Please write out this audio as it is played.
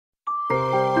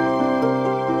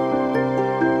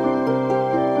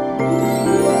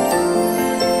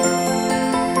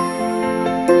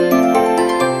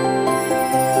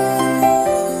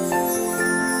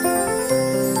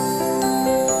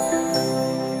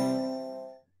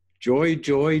Joy,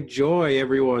 joy, joy,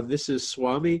 everyone. This is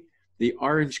Swami, the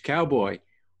Orange Cowboy.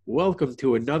 Welcome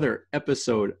to another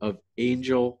episode of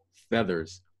Angel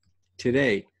Feathers.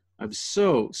 Today, I'm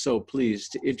so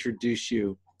pleased to introduce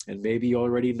you, and maybe you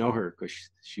already know her because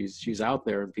she's out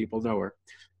there and people know her,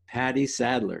 Pattie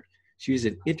Sadler. She's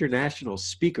an international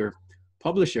speaker,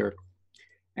 publisher,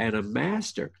 and a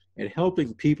master at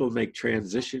helping people make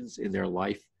transitions in their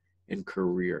life and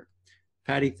career.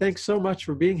 Pattie, thanks so much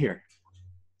for being here.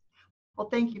 Well,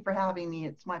 thank you for having me.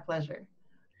 It's my pleasure.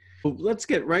 Well, let's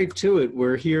get right to it.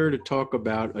 We're here to talk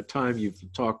about a time you've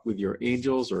talked with your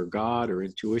angels or God or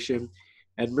intuition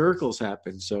and miracles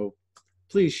happen. So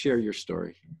please share your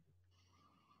story.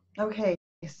 Okay,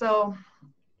 so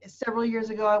several years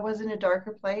ago, I was in a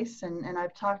darker place, and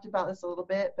I've talked about this a little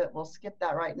bit, but we'll skip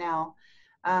that right now.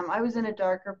 I was in a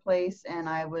darker place, and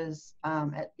I was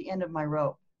at the end of my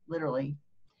rope, literally.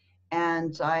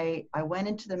 And I went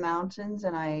into the mountains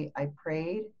and I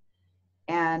prayed,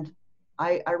 and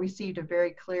I received a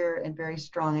very clear and very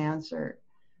strong answer.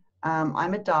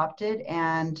 I'm adopted,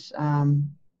 and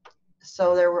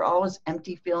so there were always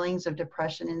empty feelings of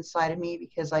depression inside of me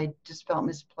because I just felt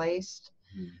misplaced.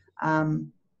 I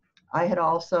had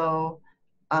also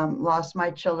lost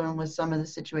my children with some of the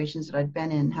situations that I'd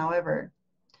been in. However,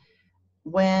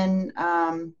 when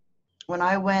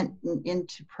I went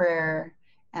into prayer,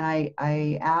 and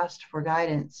I asked for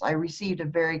guidance, I received a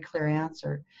very clear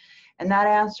answer. And that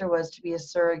answer was to be a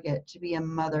surrogate, to be a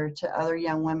mother to other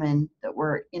young women that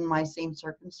were in my same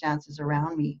circumstances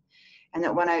around me. And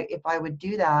that if I would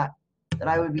do that, that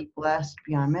I would be blessed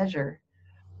beyond measure.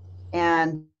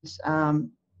 And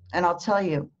I'll tell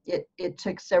you, it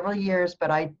took several years,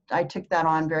 but I took that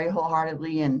on very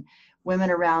wholeheartedly. And women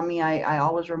around me, I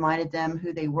always reminded them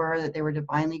who they were, that they were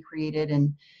divinely created,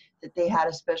 and that they had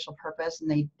a special purpose,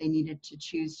 and they needed to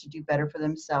choose to do better for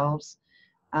themselves.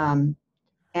 And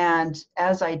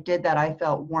as I did that, I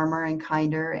felt warmer and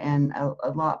kinder, and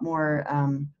a lot more,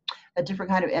 a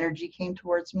different kind of energy came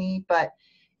towards me. But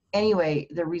anyway,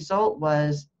 the result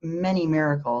was many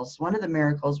miracles. One of the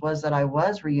miracles was that I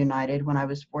was reunited when I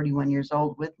was 41 years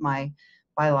old with my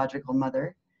biological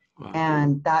mother. Wow.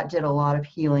 And that did a lot of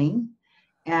healing.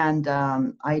 And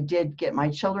I did get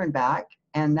my children back.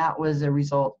 And that was a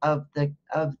result of the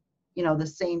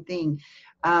same thing.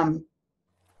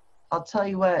 I'll tell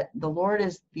you what, the Lord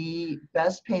is the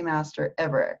best paymaster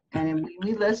ever. And when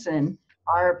we listen,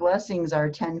 our blessings are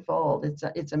tenfold.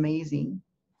 It's amazing.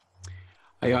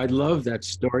 I love that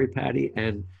story, Pattie.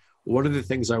 And one of the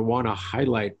things I want to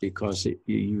highlight, because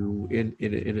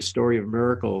in a story of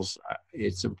miracles,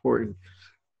 it's important.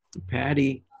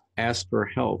 Pattie asked for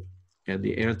help, and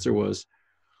the answer was,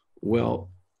 well,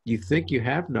 you think you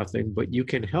have nothing, but you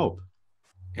can help.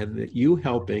 And that you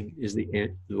helping is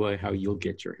the way how you'll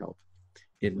get your help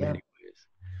in many ways.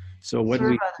 So when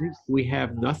we think we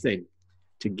have nothing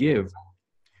to give,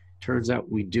 turns out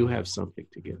we do have something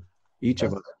to give. Each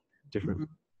of us different.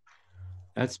 Mm-hmm.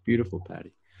 That's beautiful,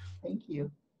 Pattie. Thank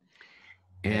you.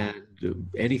 And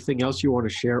anything else you want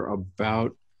to share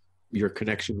about your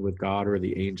connection with God or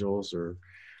the angels or?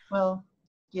 Well,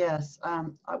 yes.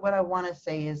 What I want to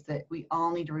say is that we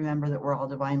all need to remember that we're all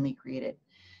divinely created.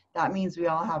 That means we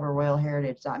all have a royal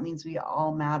heritage. That means we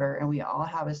all matter, and we all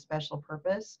have a special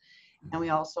purpose, and we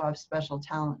also have special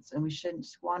talents, and we shouldn't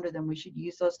squander them. We should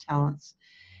use those talents.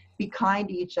 Be kind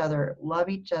to each other, love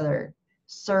each other,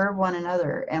 serve one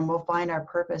another, and we'll find our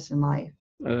purpose in life.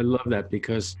 I love that,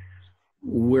 because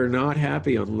we're not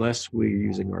happy unless we're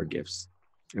using our gifts.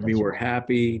 We're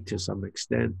happy to some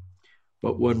extent,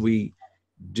 but when we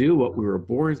do what we were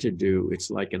born to do,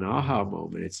 it's like an aha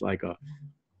moment. It's like a,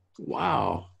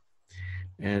 wow.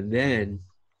 And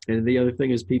the other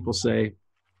thing is, people say,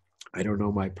 I don't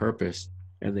know my purpose,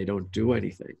 and they don't do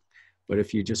anything. But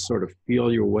if you just sort of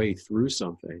feel your way through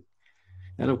something,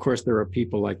 and of course there are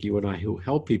people like you and I who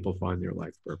help people find their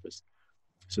life purpose,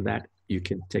 so that you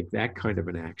can take that kind of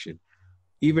an action.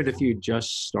 Even if you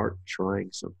just start trying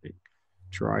something,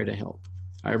 try to help.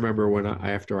 I remember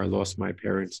after I lost my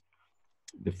parents,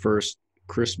 the first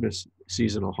Christmas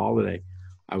seasonal holiday,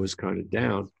 I was kind of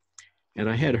down. And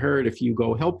I had heard if you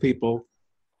go help people,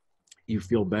 you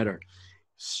feel better.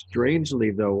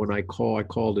 Strangely, though, when I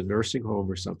called a nursing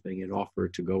home or something and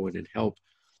offered to go in and help,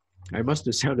 I must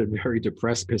have sounded very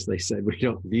depressed because they said, we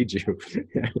don't need you.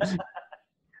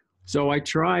 So I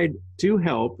tried to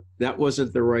help. That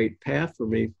wasn't the right path for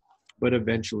me, but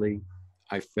eventually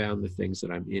I found the things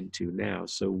that I'm into now.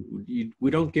 So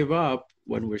we don't give up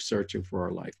when we're searching for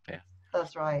our life path.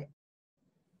 That's right.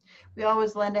 We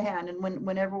always lend a hand, and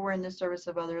whenever we're in the service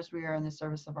of others, we are in the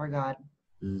service of our God.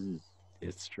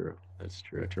 It's true. That's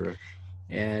true.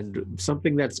 And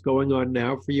something that's going on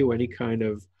now for you, any kind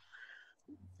of,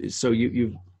 so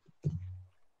you've,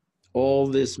 all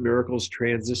this miracles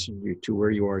transitioned you to where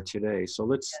you are today. So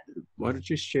why don't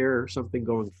you share something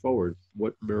going forward?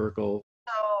 What miracle?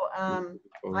 So I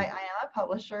Forward? am a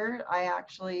publisher.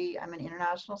 I'm an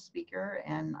international speaker,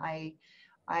 and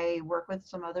I work with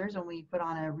some others, and we put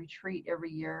on a retreat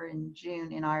every year in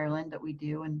June in Ireland that we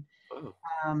do. And Oh,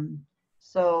 um,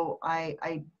 so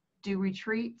I do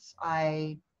retreats.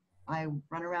 I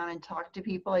run around and talk to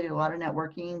people. I do a lot of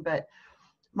networking, but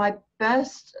my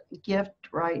best gift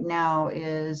right now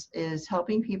is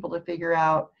helping people to figure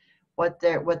out what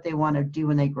they want to do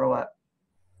when they grow up.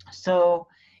 So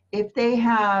if they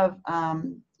have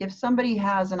if somebody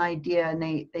has an idea and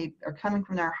they are coming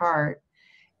from their heart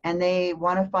and they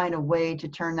want to find a way to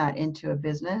turn that into a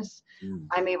business, mm,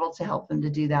 I'm able to help them to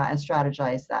do that and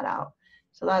strategize that out.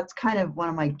 So that's kind of one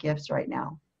of my gifts right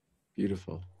now.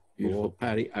 beautiful. Beautiful,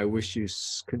 Patty. I wish you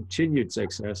continued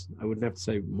success. I wouldn't have to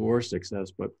say more success,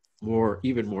 but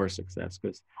even more success.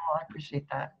 Because, Oh, I appreciate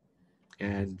that.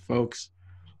 and folks,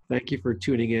 thank you for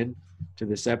tuning in to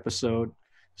this episode.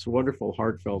 It's a wonderful,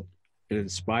 heartfelt, and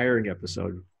inspiring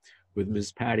episode with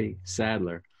Ms. Pattie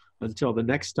Sadler. Until the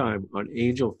next time on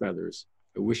Angel Feathers,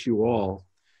 I wish you all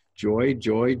joy,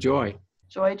 joy, joy.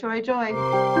 Joy, joy, joy.